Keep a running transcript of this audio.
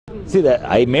See,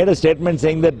 I made a statement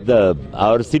saying that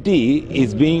our city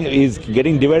is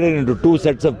getting divided into two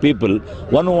sets of people,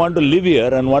 one who want to live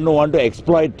here and one who want to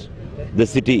exploit the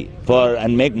city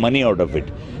and make money out of it.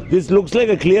 This looks like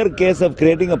a clear case of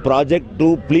creating a project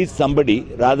to please somebody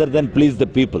rather than please the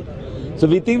people. So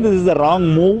we think this is the wrong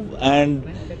move, and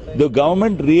the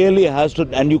government really has to,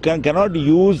 and you cannot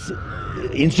use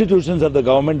institutions of the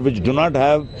government which do not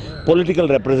have political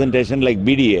representation like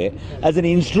BDA as an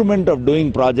instrument of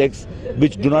doing projects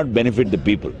which do not benefit the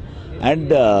people.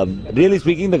 And really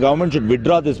speaking, the government should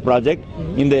withdraw this project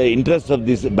in the interests of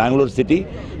this Bangalore city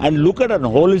and look at a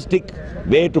holistic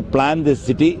way to plan this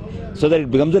city so that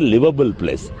it becomes a livable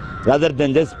place, rather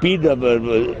than just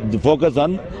focus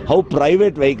on how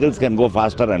private vehicles can go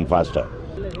faster and faster.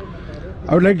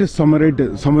 I would like to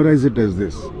summarize it as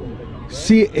this.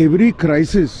 See, every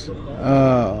crisis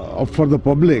for the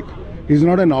public is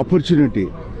not an opportunity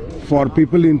for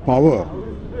people in power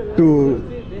to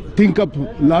think up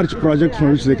large projects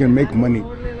from which they can make money.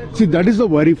 See, that is the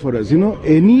worry for us. You know,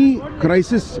 any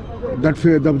crisis that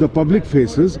the public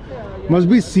faces must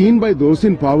be seen by those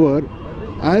in power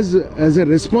as a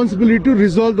responsibility to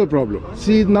resolve the problem.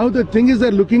 See, now the thing is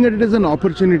they're looking at it as an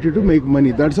opportunity to make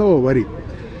money. That's our worry.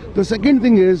 The second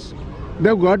thing is,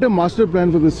 they've got a master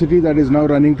plan for the city that is now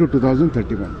running to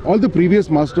 2031. All the previous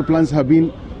master plans have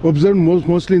been observed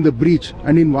mostly in the breach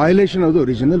and in violation of the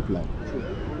original plan.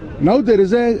 Now there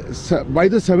is by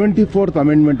the 74th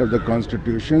amendment of the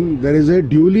Constitution, there is a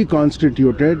duly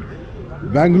constituted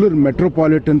Bangalore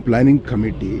Metropolitan Planning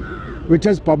Committee which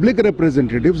has public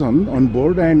representatives on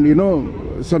board, and you know,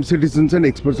 some citizens and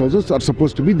experts also are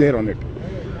supposed to be there on it.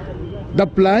 The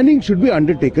planning should be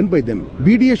undertaken by them.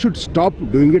 BDA should stop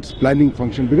doing its planning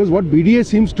function, because what BDA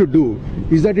seems to do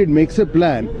is that it makes a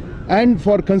plan, and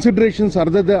for considerations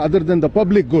other than the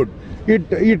public good, it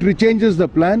rechanges the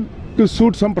plan to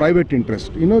suit some private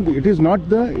interest. You know, it is not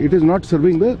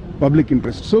serving the public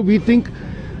interest. So we think,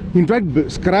 in fact,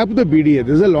 scrap the BDA.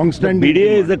 There is a long-standing...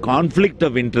 BDA is a conflict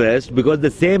of interest because the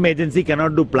same agency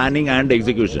cannot do planning and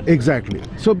execution. Exactly.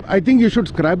 So I think you should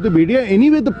scrap the BDA.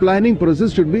 Anyway, the planning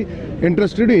process should be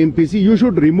entrusted to MPC. You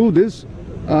should remove this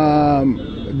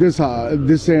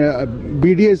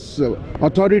BDA's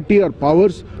authority or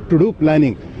powers to do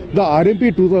planning. The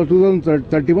RMP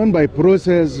 2031 by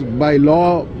process, by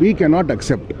law, we cannot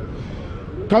accept.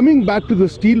 Coming back to the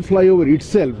steel flyover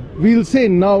itself, we'll say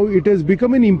now it has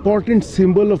become an important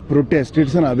symbol of protest.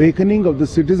 It's an awakening of the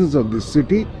citizens of this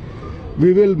city.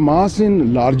 We will mass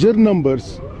in larger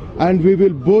numbers, and we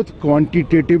will both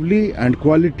quantitatively and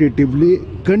qualitatively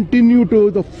continue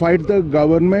to fight the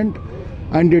government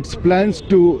and its plans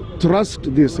to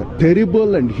thrust this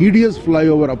terrible and hideous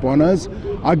flyover upon us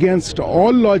against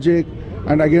all logic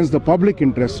and against the public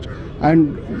interest,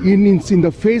 and in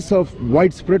the face of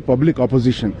widespread public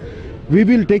opposition. We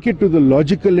will take it to the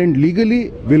logical end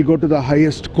legally. We'll go to the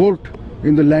highest court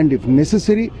in the land if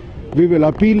necessary. We will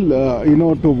appeal,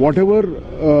 to whatever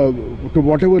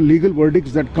legal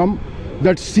verdicts that come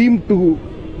that seem to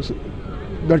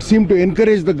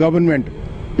encourage the government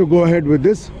to go ahead with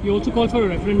this. You also call for a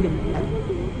referendum.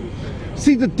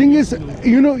 See, the thing is,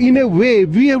 you know, in a way,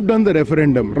 we have done the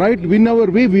referendum, right? In our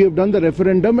way, we have done the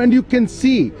referendum, and you can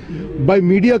see by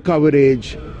media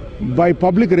coverage, by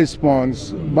public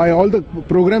response, by all the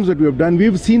programs that we have done,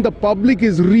 we've seen the public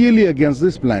is really against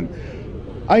this plan.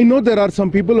 I know there are some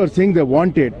people who are saying they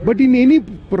want it, but in any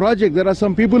project, there are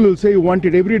some people who will say you want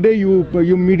it. Every day, you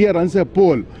media runs a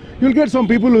poll. You'll get some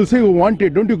people who will say you want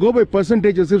it. Don't you go by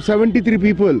percentages? If 73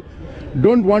 people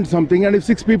don't want something and if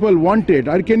 6 people want it,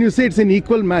 or can you say it's an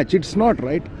equal match? It's not,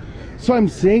 right? So I'm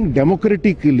saying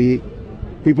democratically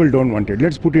people don't want it.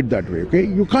 Let's put it that way, okay?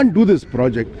 You can't do this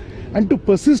project, and to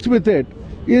persist with it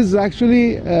is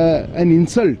actually an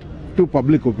insult to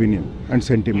public opinion and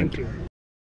sentiment.